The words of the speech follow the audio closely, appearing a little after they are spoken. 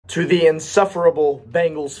To the insufferable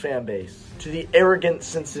Bengals fan base, to the arrogant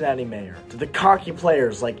Cincinnati mayor, to the cocky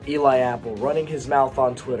players like Eli Apple running his mouth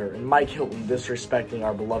on Twitter and Mike Hilton disrespecting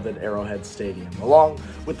our beloved Arrowhead Stadium, along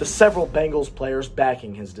with the several Bengals players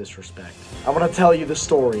backing his disrespect. I want to tell you the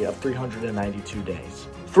story of 392 days.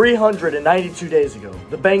 392 days ago,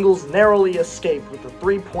 the Bengals narrowly escaped with a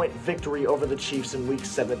 3-point victory over the Chiefs in Week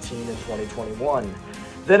 17 in 2021.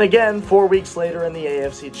 Then again, 4 weeks later in the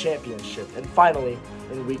AFC Championship, and finally,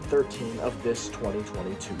 in Week 13 of this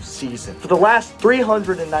 2022 season. For the last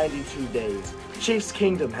 392 days, Chiefs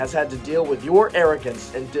Kingdom has had to deal with your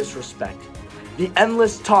arrogance and disrespect. The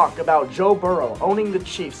endless talk about Joe Burrow owning the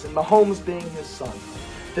Chiefs and Mahomes being his son.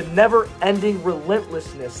 The never-ending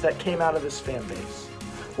relentlessness that came out of this fan base.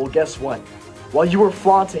 Well, guess what? While you were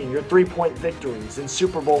flaunting your 3-point victories and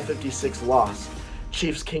Super Bowl 56 loss,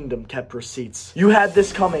 Chiefs Kingdom kept receipts. You had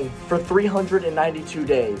this coming for 392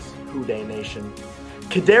 days, Who Dey Nation.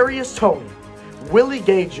 Kadarius Toney, Willie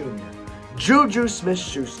Gay Jr., Juju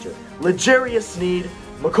Smith-Schuster, L'Jarius Sneed,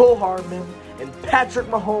 McCole Hardman, and Patrick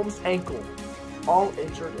Mahomes' ankle, all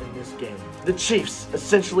injured in this game. The Chiefs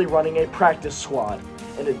essentially running a practice squad,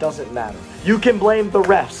 and it doesn't matter. You can blame the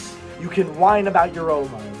refs. You can whine about your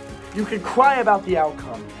O-line. You can cry about the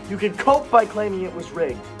outcome. You can cope by claiming it was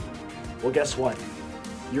rigged. Well, guess what?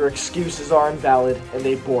 Your excuses are invalid, and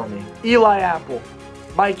they bore me. Eli Apple,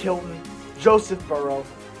 Mike Hilton, Joseph Burrow,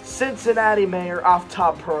 Cincinnati Mayor off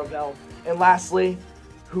top Purvel, and lastly,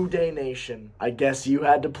 Who Dey Nation. I guess you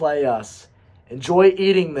had to play us. Enjoy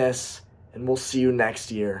eating this, and we'll see you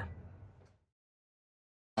next year.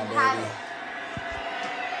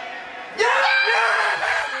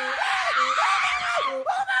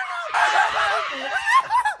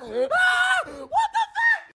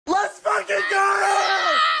 Let's fucking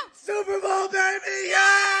go! Super Bowl, baby,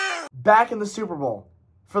 yeah! Back in the Super Bowl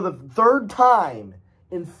for the third time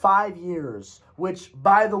in 5 years, which,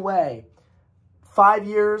 by the way, 5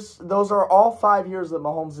 years, those are all 5 years that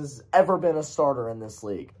Mahomes has ever been a starter in this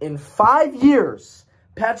league. In 5 years,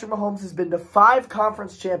 Patrick Mahomes has been to 5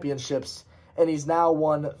 conference championships, and he's now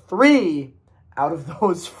won 3 out of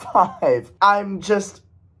those 5. I'm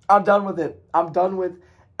done with it. I'm done with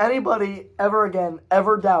anybody ever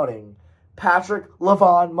doubting Patrick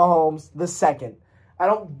LaVon Mahomes II. I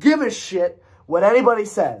don't give a shit what anybody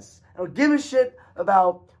says. I don't give a shit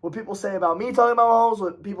about what people say about me talking about Mahomes,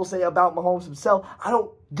 what people say about Mahomes himself. I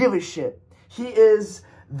don't give a shit. He is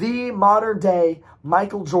the modern day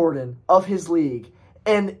Michael Jordan of his league,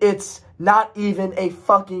 and it's not even a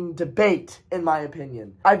fucking debate, in my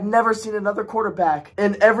opinion. I've never seen another quarterback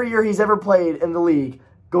in every year he's ever played in the league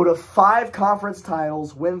go to 5 conference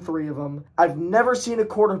titles, win 3 of them. I've never seen a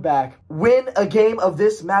quarterback win a game of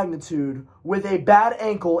this magnitude with a bad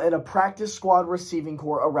ankle and a practice squad receiving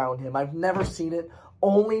corps around him. I've never seen it.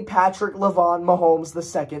 Only Patrick LaVon Mahomes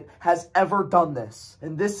II has ever done this.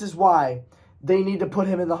 And this is why they need to put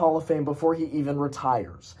him in the Hall of Fame before he even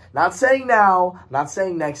retires. Not saying now, not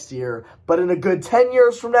saying next year, but in a good 10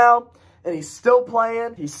 years from now, and he's still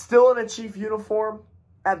playing, he's still in a Chief uniform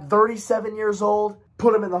at 37 years old,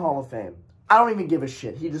 put him in the Hall of Fame. I don't even give a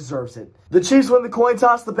shit. He deserves it. The Chiefs win the coin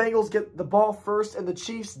toss. The Bengals get the ball first, and the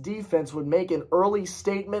Chiefs defense would make an early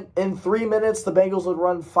statement. In 3 minutes, the Bengals would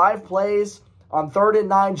run 5 plays. On 3rd and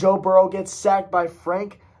 9, Joe Burrow gets sacked by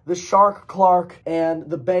Frank the Shark Clark, and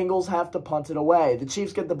the Bengals have to punt it away. The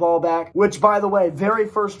Chiefs get the ball back, which, by the way, very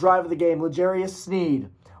first drive of the game, L'Jarius Sneed,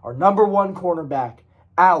 our #1 cornerback,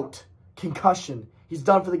 out, concussion. He's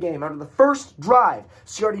done for the game. After the first drive,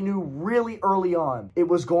 so you already knew really early on it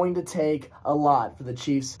was going to take a lot for the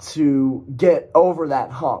Chiefs to get over that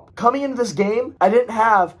hump. Coming into this game, I didn't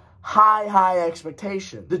have high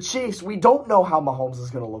expectation. The Chiefs, we don't know how Mahomes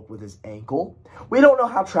is going to look with his ankle. We don't know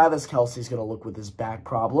how Travis Kelce's going to look with his back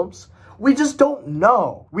problems. We just don't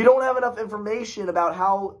know. We don't have enough information about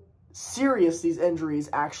how serious these injuries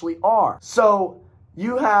actually are. So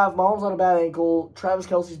you have Mahomes on a bad ankle, Travis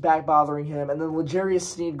Kelce's back bothering him, and then L'Jarius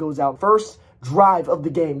Sneed goes out. First drive of the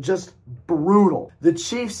game, just brutal. The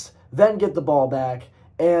Chiefs then get the ball back,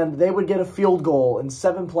 and they would get a field goal in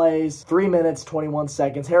 7 plays, 3 minutes, 21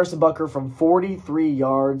 seconds. Harrison Butker from 43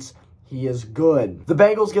 yards. He is good. The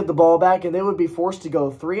Bengals get the ball back, and they would be forced to go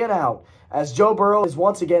 3 and out as Joe Burrow is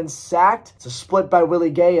once again sacked. It's a split by Willie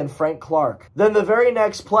Gay and Frank Clark. Then the very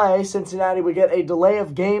next play, Cincinnati would get a delay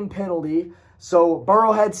of game penalty. So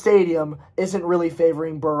Arrowhead Stadium isn't really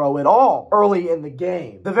favoring Burrow at all early in the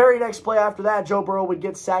game. The very next play after that, Joe Burrow would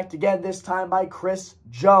get sacked again, this time by Chris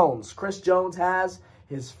Jones. Chris Jones has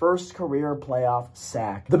his first career playoff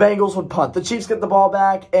sack. The Bengals would punt. The Chiefs get the ball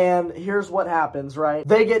back, and here's what happens, right?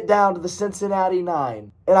 They get down to the Cincinnati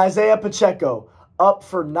 9, and Isaiah Pacheco, up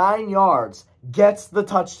for 9 yards, gets the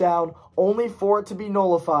touchdown, only for it to be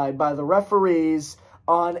nullified by the referees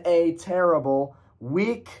on a terrible,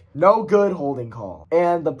 weak, no good holding call.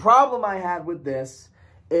 And the problem I had with this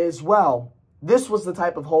is, well, this was the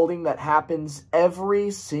type of holding that happens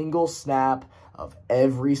every single snap of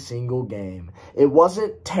every single game. It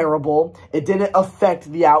wasn't terrible. It didn't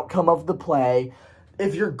affect the outcome of the play.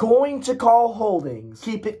 If you're going to call holdings,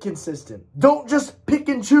 keep it consistent. Don't just pick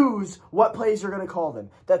and choose what plays you're going to call them.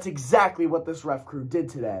 That's exactly what this ref crew did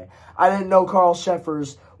today. I didn't know Carl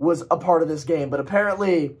Sheffers was a part of this game, but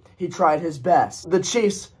apparently he tried his best. The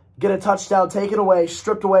Chiefs get a touchdown taken away,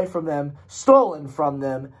 stripped away from them, stolen from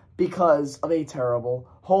them because of a terrible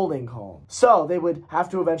holding call. So they would have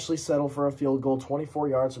to eventually settle for a field goal 24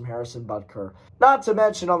 yards from Harrison Butker. Not to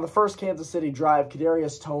mention, on the first Kansas City drive,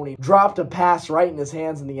 Kadarius Toney dropped a pass right in his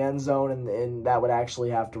hands in the end zone, and that would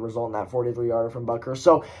actually have to result in that 43-yarder from Butker.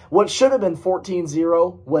 So what should have been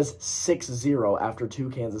 14-0 was 6-0 after 2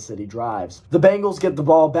 Kansas City drives. The Bengals get the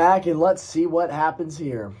ball back, and let's see what happens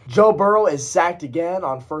here. Joe Burrow is sacked again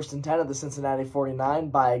on 1st and 10 at the Cincinnati 49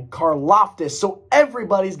 by Karlaftis. So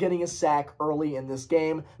everybody's getting a sack early in this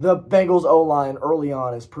game. The Bengals O-line early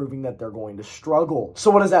on is proving that they're going to struggle.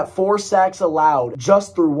 So what is that? 4 sacks allowed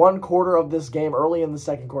just through 1 quarter of this game. Early in the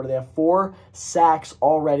second quarter, they have 4 sacks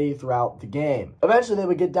already throughout the game. Eventually, they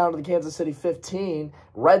would get down to the Kansas City 15,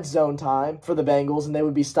 red zone time for the Bengals, and they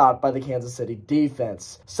would be stopped by the Kansas City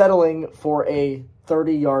defense, settling for a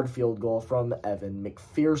 30-yard field goal from Evan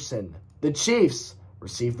McPherson. The Chiefs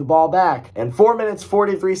receive the ball back, and 4 minutes,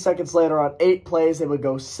 43 seconds later, on 8 plays, they would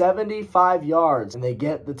go 75 yards, and they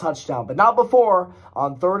get the touchdown. But not before,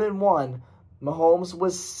 on 3rd and 1, Mahomes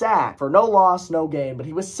was sacked for no loss, no gain, but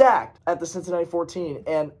he was sacked at the Cincinnati 14,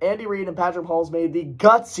 and Andy Reid and Patrick Mahomes made the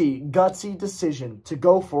gutsy decision to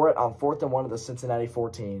go for it on 4th and 1 at the Cincinnati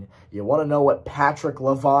 14. You want to know what Patrick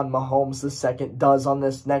LaVon Mahomes II does on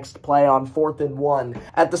this next play on 4th and 1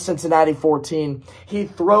 at the Cincinnati 14? He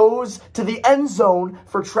throws to the end zone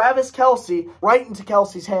for Travis Kelce, right into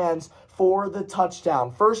Kelce's hands for the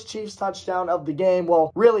touchdown. First Chiefs touchdown of the game.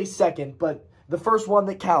 Well, really second, but the first one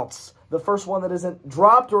that counts. The first one that isn't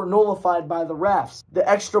dropped or nullified by the refs. The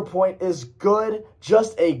extra point is good.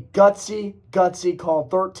 Just a gutsy call.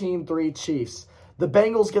 13-3 Chiefs. The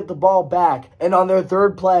Bengals get the ball back, and on their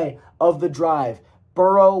 3rd play of the drive,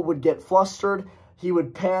 Burrow would get flustered. He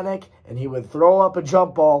would panic, and he would throw up a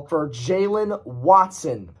jump ball for Jalen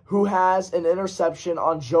Watson, who has an interception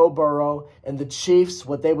on Joe Burrow, and the Chiefs,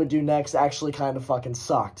 what they would do next actually kind of fucking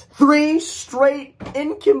sucked. 3 straight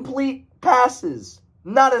incomplete passes.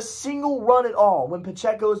 Not a single run at all. When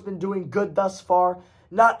Pacheco's been doing good thus far,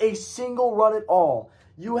 not a single run at all.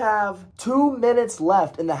 You have 2 minutes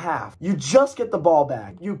left in the half. You just get the ball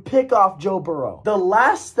back. You pick off Joe Burrow. The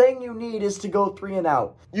last thing you need is to go 3 and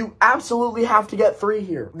out. You absolutely have to get 3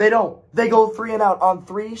 here. They don't. They go 3 and out on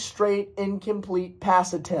 3 straight incomplete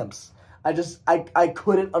pass attempts. I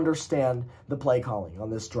couldn't understand the play calling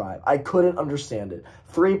on this drive. I couldn't understand it.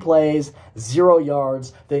 3 plays, 0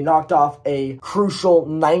 yards. They knocked off a crucial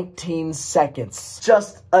 19 seconds.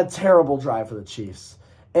 Just a terrible drive for the Chiefs.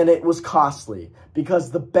 And it was costly because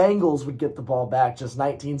the Bengals would get the ball back just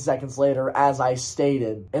 19 seconds later, as I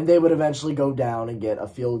stated, and they would eventually go down and get a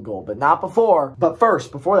field goal. But not before. But first,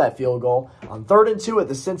 before that field goal, on 3rd and 2 at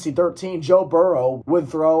the Cincy 13, Joe Burrow would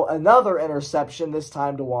throw another interception, this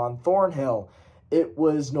time to Juan Thornhill. It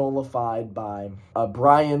was nullified by a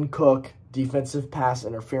Brian Cook defensive pass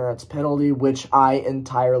interference penalty, which I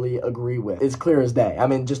entirely agree with. It's clear as day. I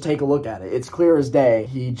mean, just take a look at it. It's clear as day.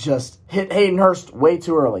 He just hit Hayden Hurst way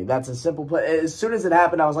too early. That's a simple play. As soon as it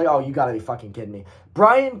happened, I was like, oh, you gotta be fucking kidding me.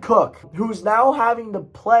 Brian Cook, who's now having to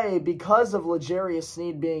play because of L'Jarius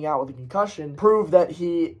Sneed being out with a concussion, proved that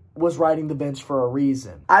he was riding the bench for a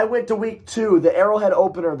reason. I went to week 2, the Arrowhead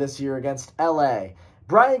opener this year against LA.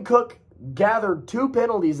 Brian Cook gathered 2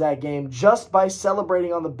 penalties that game just by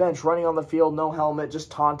celebrating on the bench, running on the field, no helmet,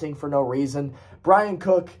 just taunting for no reason. Brian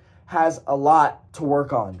Cook has a lot to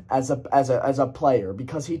work on as a player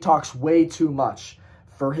because he talks way too much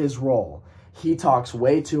for his role. He talks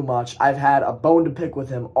way too much. I've had a bone to pick with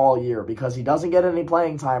him all year because he doesn't get any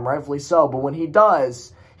playing time, rightfully so, but when he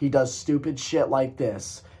does stupid shit like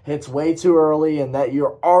this. Hits way too early, and that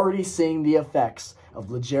you're already seeing the effects of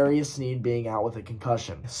L'Jarius Sneed being out with a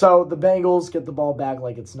concussion. So the Bengals get the ball back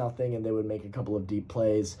like it's nothing, and they would make a couple of deep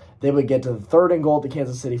plays. They would get to the 3rd and goal at the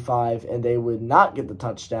Kansas City 5, and they would not get the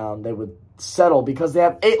touchdown. They would settle because they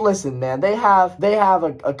have 8. Listen, man, they have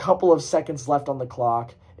a couple of seconds left on the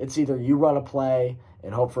clock. It's either you run a play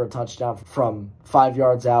and hope for a touchdown from 5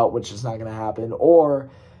 yards out, which is not going to happen, or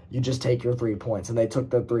you just take your 3 points. And they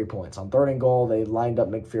took the 3 points. On 3rd and goal, they lined up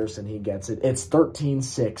McPherson. He gets it. It's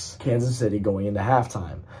 13-6 Kansas City going into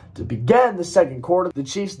halftime. To begin the second quarter, the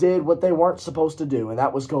Chiefs did what they weren't supposed to do, and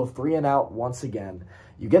that was go 3 and out once again.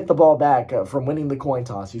 You get the ball back from winning the coin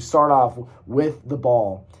toss. You start off with the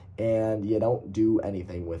ball, and you don't do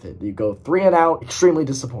anything with it. You go 3 and out, extremely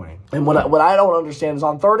disappointing. And what I don't understand is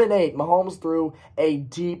on 3rd and 8, Mahomes threw a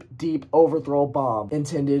deep overthrow bomb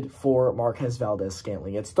intended for Marquez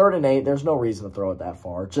Valdez-Scantling. It's 3rd and 8. There's no reason to throw it that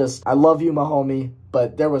far. Just, I love you, Mahomie,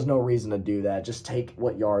 but there was no reason to do that. Just take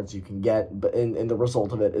what yards you can get, but and the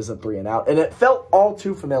result of it is a 3 and out. And it felt all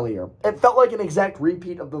too familiar. It felt like an exact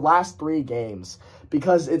repeat of the last 3 games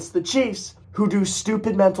because it's the Chiefs who do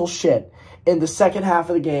stupid mental shit in the second half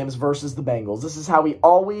of the games versus the Bengals. This is how we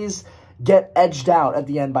always get edged out at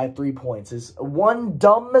the end by 3 points. Is one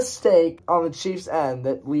dumb mistake on the Chiefs' end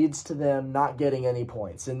that leads to them not getting any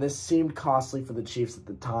points. And this seemed costly for the Chiefs at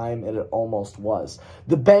the time, and it almost was.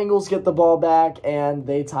 The Bengals get the ball back, and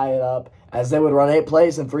they tie it up as they would run 8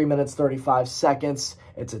 plays in 3 minutes, 35 seconds.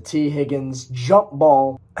 It's a T. Higgins jump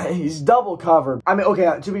ball. He's double covered. I mean,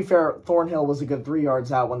 okay, to be fair, Thornhill was a good 3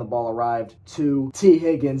 yards out when the ball arrived to T.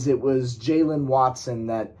 Higgins. It was Jalen Watson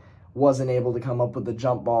that wasn't able to come up with the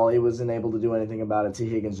jump ball. He wasn't able to do anything about it. T.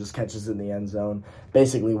 Higgins just catches it in the end zone,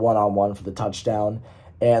 basically one-on-one for the touchdown.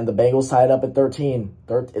 And the Bengals tie it up at 13.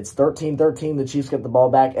 It's 13-13. The Chiefs get the ball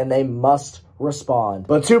back, and they must respond.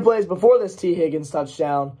 But 2 plays before this T. Higgins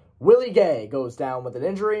touchdown, Willie Gay goes down with an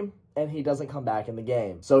injury, and he doesn't come back in the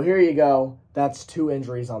game. So here you go. That's 2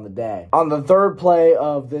 injuries on the day. On the 3rd play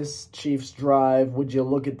of this Chiefs drive, would you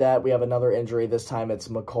look at that? We have another injury. This time it's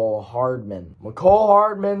Mecole Hardman. Mecole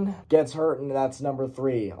Hardman gets hurt, and that's number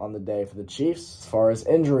 3 on the day for the Chiefs as far as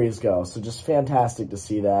injuries go. So just fantastic to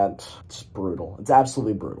see that. It's brutal. It's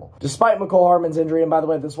absolutely brutal. Despite Mecole Hardman's injury, and by the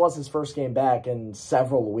way, this was his first game back in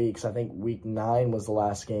several weeks. I think week 9 was the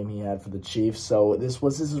last game he had for the Chiefs. So this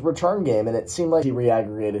was his return game, and it seemed like he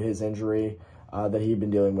re-aggravated his injury that he'd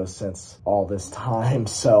been dealing with since all this time.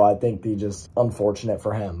 So I think just unfortunate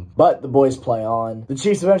for him. But the boys play on. The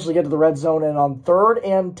Chiefs eventually get to the red zone, and on 3rd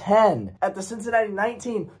and 10 at the Cincinnati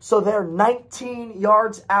 19. So they're 19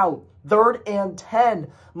 yards out. 3rd and 10.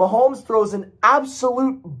 Mahomes throws an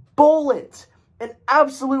absolute bullet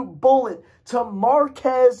to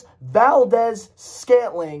Marquez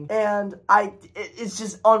Valdez-Scantling. And it's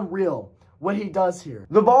just unreal what he does here.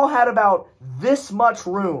 The ball had about this much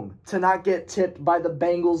room to not get tipped by the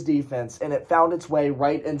Bengals defense, and it found its way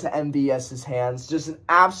right into MVS's hands. Just an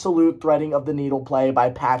absolute threading of the needle play by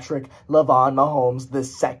Patrick LaVon Mahomes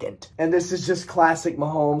II. And this is just classic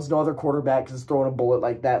Mahomes. No other quarterback has thrown a bullet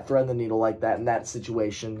like that, threading the needle like that in that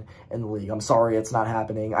situation in the league. I'm sorry, it's not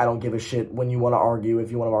happening. I don't give a shit when you want to argue. If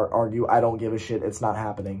you want to argue, I don't give a shit. It's not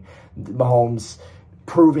happening. Mahomes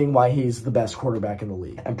proving why he's the best quarterback in the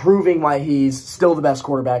league, and proving why he's still the best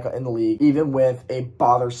quarterback in the league, even with a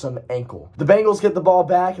bothersome ankle. The Bengals get the ball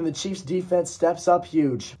back, and the Chiefs defense steps up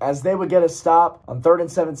huge. As they would get a stop on 3rd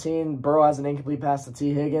and 17, Burrow has an incomplete pass to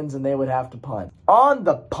T. Higgins, and they would have to punt. On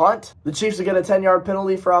the punt, the Chiefs would get a 10-yard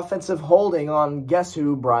penalty for offensive holding on, guess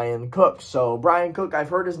who, Brian Cook. So Brian Cook, I've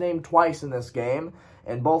heard his name twice in this game,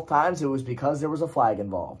 and both times it was because there was a flag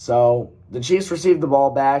involved. So the Chiefs received the ball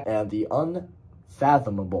back, and the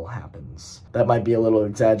unfathomable happens. That might be a little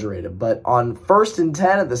exaggerated, but on 1st and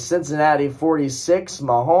 10 at the Cincinnati 46,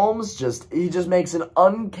 Mahomes just makes an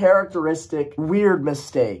uncharacteristic, weird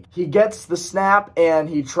mistake. He gets the snap, and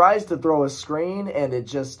he tries to throw a screen, and it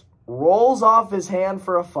just rolls off his hand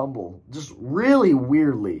for a fumble. Just really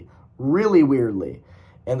weirdly.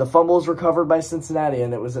 And the fumble is recovered by Cincinnati,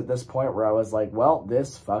 and it was at this point where I was like, well,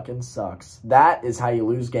 this fucking sucks. That is how you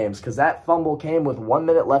lose games, because that fumble came with 1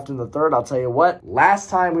 minute left in the 3rd. I'll tell you what,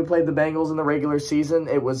 last time we played the Bengals in the regular season,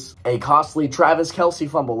 it was a costly Travis Kelce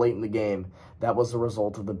fumble late in the game. That was the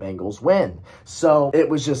result of the Bengals win. So it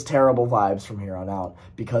was just terrible vibes from here on out,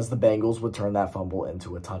 because the Bengals would turn that fumble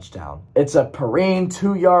into a touchdown. It's a Perrine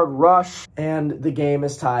 2-yard rush, and the game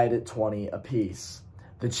is tied at 20 apiece.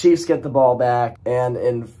 The Chiefs get the ball back, and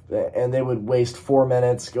they would waste 4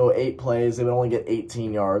 minutes, go 8 plays. They would only get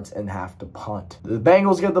 18 yards and have to punt. The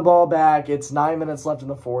Bengals get the ball back. It's 9 minutes left in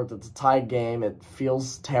the 4th. It's a tied game. It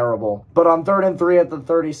feels terrible. But on 3rd and 3 at the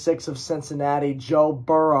 36 of Cincinnati, Joe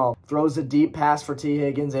Burrow throws a deep pass for T.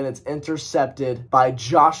 Higgins, and it's intercepted by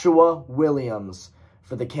Joshua Williams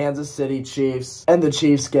for the Kansas City Chiefs, and the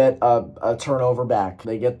Chiefs get a turnover back.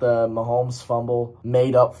 They get the Mahomes fumble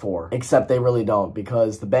made up for, except they really don't,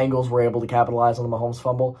 because the Bengals were able to capitalize on the Mahomes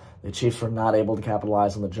fumble. The Chiefs were not able to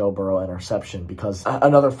capitalize on the Joe Burrow interception, because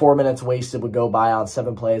another 4 minutes wasted would go by on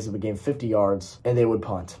 7 plays. It would gain 50 yards, and they would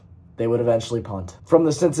punt. they would eventually punt. From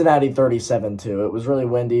the Cincinnati 37-2. It was really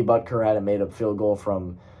windy. Butker hadn't made a field goal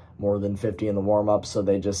from more than 50 in the warm-up, so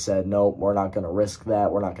they just said, nope, we're not going to risk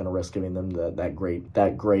that. We're not going to risk giving them that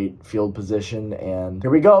great field position. And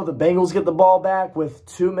here we go. The Bengals get the ball back with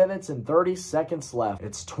 2 minutes and 30 seconds left.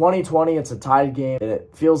 It's 2020. It's a tied game. And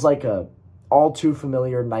it feels like a all too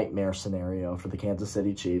familiar nightmare scenario for the Kansas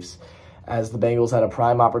City Chiefs, as the Bengals had a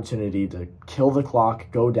prime opportunity to kill the clock,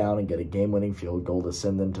 go down, and get a game-winning field goal to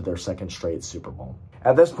send them to their second straight Super Bowl.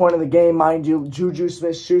 At this point in the game, mind you, Juju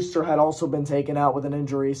Smith-Schuster had also been taken out with an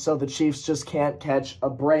injury, so the Chiefs just can't catch a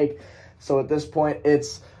break. So at this point,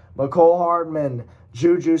 it's Mecole Hardman,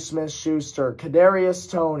 Juju Smith-Schuster, Kadarius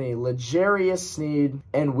Toney, L'Jarius Sneed,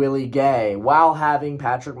 and Willie Gay, while having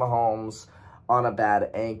Patrick Mahomes on a bad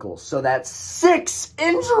ankle. So that's 6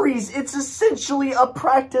 injuries. It's essentially a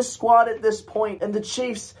practice squad at this point. And the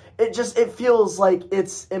Chiefs, it feels like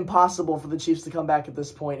it's impossible for the Chiefs to come back at this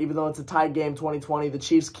point. Even though it's a tied game, 2020, the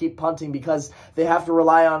Chiefs keep punting because they have to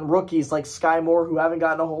rely on rookies like Sky Moore, who haven't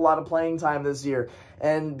gotten a whole lot of playing time this year.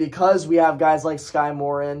 And because we have guys like Sky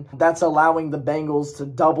Moore in, that's allowing the Bengals to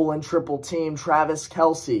double and triple team Travis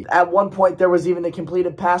Kelce. At one point, there was even a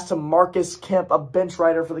completed pass to Marcus Kemp, a bench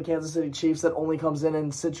rider for the Kansas City Chiefs that only comes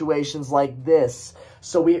in situations like this.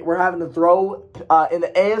 So we're having to throw, in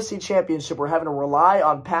the AFC Championship, we're having to rely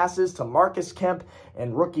on passes to Marcus Kemp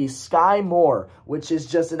and rookie Sky Moore, which is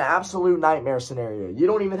just an absolute nightmare scenario. You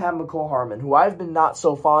don't even have Mecole Hardman, who I've been not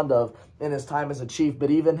so fond of in his time as a Chief,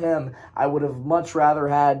 but even him, I would have much rather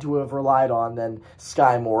had to have relied on than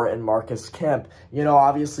Sky Moore and Marcus Kemp. You know,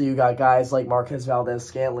 obviously you got guys like Marquez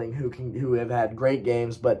Valdez-Scantling who have had great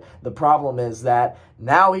games, but the problem is that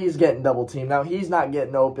now he's getting double teamed. Now he's not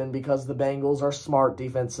getting open because the Bengals are smart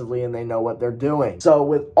defensively and they know what they're doing. So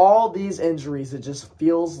with all these injuries, it just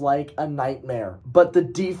feels like a nightmare. But the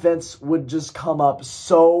defense would just come up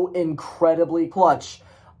so incredibly clutch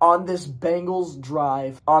on this Bengals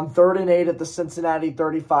drive. On 3rd and 8 at the Cincinnati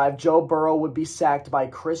 35, Joe Burrow would be sacked by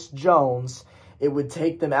Chris Jones. It would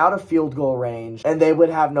take them out of field goal range, and they would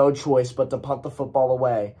have no choice but to punt the football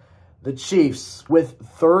away. The Chiefs, with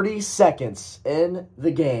 30 seconds in the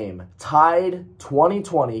game, tied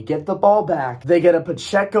 20-20, get the ball back. They get a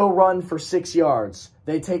Pacheco run for 6 yards.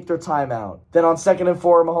 They take their timeout. Then on 2nd and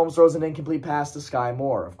 4, Mahomes throws an incomplete pass to Sky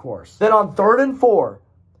Moore, of course. Then on 3rd and 4,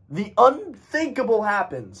 the unthinkable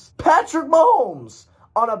happens. Patrick Mahomes,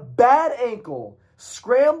 on a bad ankle,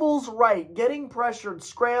 scrambles right, getting pressured,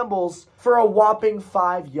 scrambles for a whopping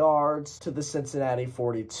 5 yards to the Cincinnati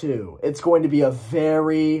 42. It's going to be a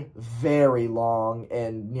very, very long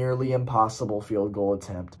and nearly impossible field goal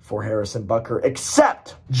attempt for Harrison Butker,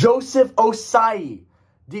 except Joseph Ossai,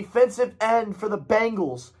 defensive end for the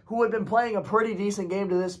Bengals, who had been playing a pretty decent game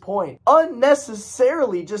to this point,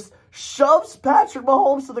 unnecessarily just shoves Patrick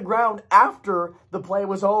Mahomes to the ground after the play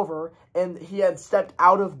was over and he had stepped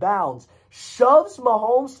out of bounds. Shoves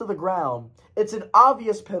Mahomes to the ground. It's an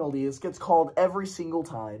obvious penalty. This gets called every single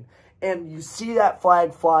time. And you see that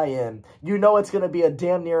flag fly in. You know it's going to be a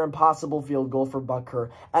damn near impossible field goal for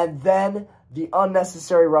Butker. And then the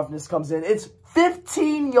unnecessary roughness comes in. It's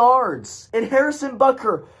 15 yards. And Harrison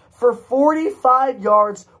Butker, for 45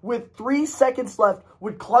 yards with 3 seconds left,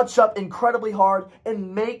 would clutch up incredibly hard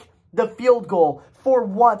and make the field goal. For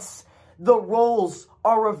once, the roles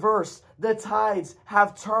are reversed. The tides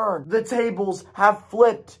have turned. The tables have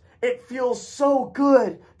flipped. It feels so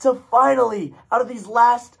good to finally, out of these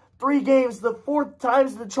last 3 games, the 4th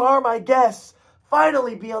time's the charm, I guess,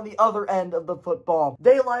 finally be on the other end of the football.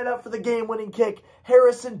 They line up for the game-winning kick.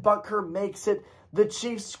 Harrison Butker makes it. The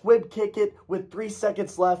Chiefs squib kick it with 3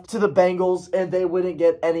 seconds left to the Bengals, and they wouldn't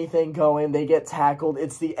get anything going. They get tackled.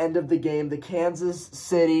 It's the end of the game. The Kansas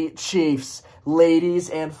City Chiefs, ladies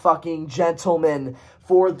and fucking gentlemen,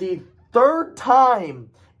 for the 3rd time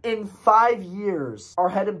in 5 years, are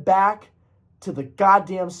headed back to the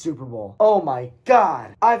goddamn Super Bowl. Oh my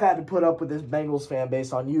God. I've had to put up with this Bengals fan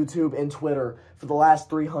base on YouTube and Twitter for the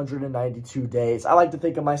last 392 days. I like to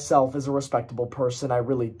think of myself as a respectable person. I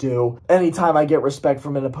really do. Anytime I get respect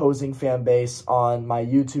from an opposing fan base on my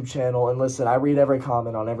YouTube channel, and listen, I read every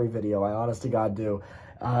comment on every video. I honest to God do.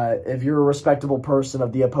 If you're a respectable person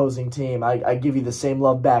of the opposing team, I give you the same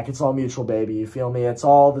love back. It's all mutual, baby. You feel me? It's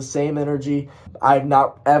all the same energy. I've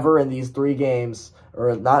not ever in these 3 games,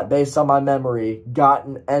 or not based on my memory,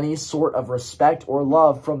 gotten any sort of respect or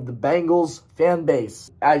love from the Bengals fan base.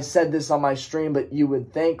 I said this on my stream, but you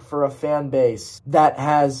would think for a fan base that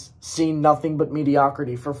has seen nothing but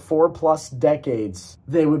mediocrity for 4+ decades,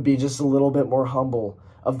 they would be just a little bit more humble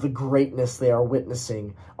of the greatness they are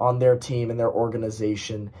witnessing on their team and their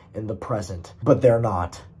organization in the present. But they're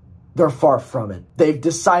not. They're far from it. They've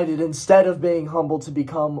decided, instead of being humble, to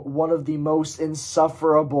become one of the most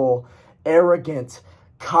insufferable, arrogant,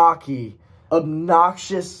 cocky,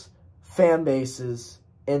 obnoxious fan bases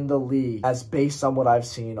in the league, as based on what I've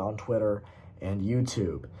seen on Twitter and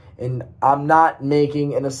YouTube. And I'm not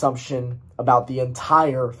making an assumption about the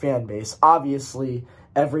entire fan base. Obviously,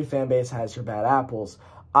 every fan base has your bad apples.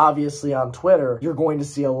 Obviously, on Twitter, you're going to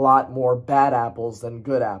see a lot more bad apples than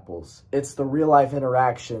good apples. It's the real-life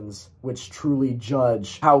interactions which truly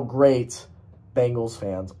judge how great Bengals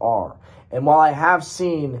fans are. And while I have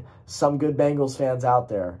seen some good Bengals fans out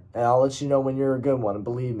there, and I'll let you know when you're a good one, and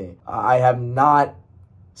believe me, I have not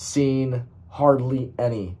seen hardly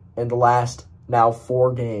any in the last now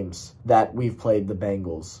 4 games that we've played the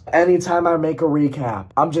Bengals. Anytime I make a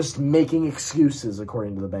recap, I'm just making excuses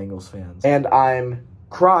according to the Bengals fans. And I'm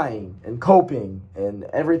crying and coping and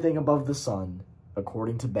everything above the sun,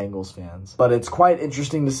 according to Bengals fans. But it's quite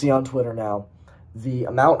interesting to see on Twitter now the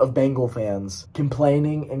amount of Bengal fans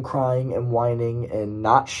complaining and crying and whining and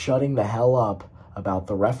not shutting the hell up about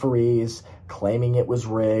the referees, claiming it was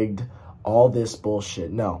rigged, all this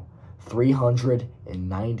bullshit. No,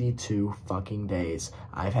 392 fucking days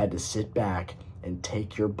I've had to sit back and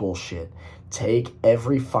take your bullshit. Take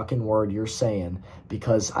every fucking word you're saying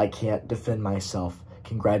because I can't defend myself.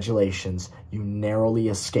 Congratulations, you narrowly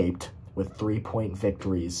escaped with 3-point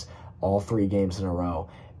victories all 3 games in a row.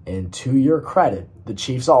 And to your credit, the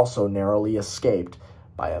Chiefs also narrowly escaped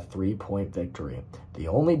by a 3-point victory. The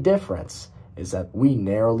only difference is that we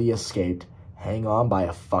narrowly escaped hang on by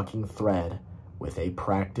a fucking thread with a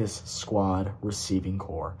practice squad receiving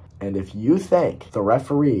corps. And if you think the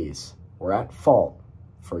referees were at fault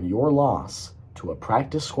for your loss to a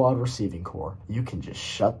practice squad receiving corps, you can just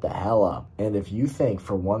shut the hell up. And if you think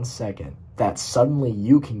for 1 second that suddenly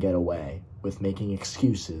you can get away with making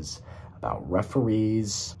excuses about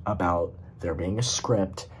referees, about there being a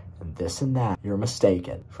script, and this and that, you're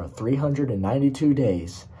mistaken. For 392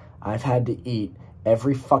 days, I've had to eat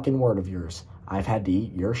every fucking word of yours. I've had to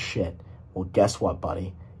eat your shit. Well, guess what,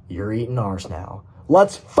 buddy? You're eating ours now.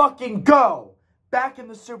 Let's fucking go! Back in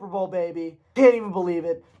the Super Bowl, baby. Can't even believe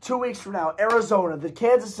it. 2 weeks from now, Arizona, the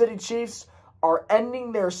Kansas City Chiefs are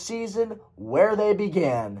ending their season where they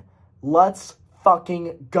began. Let's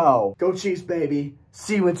fucking go. Go Chiefs, baby.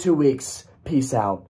 See you in 2 weeks. Peace out.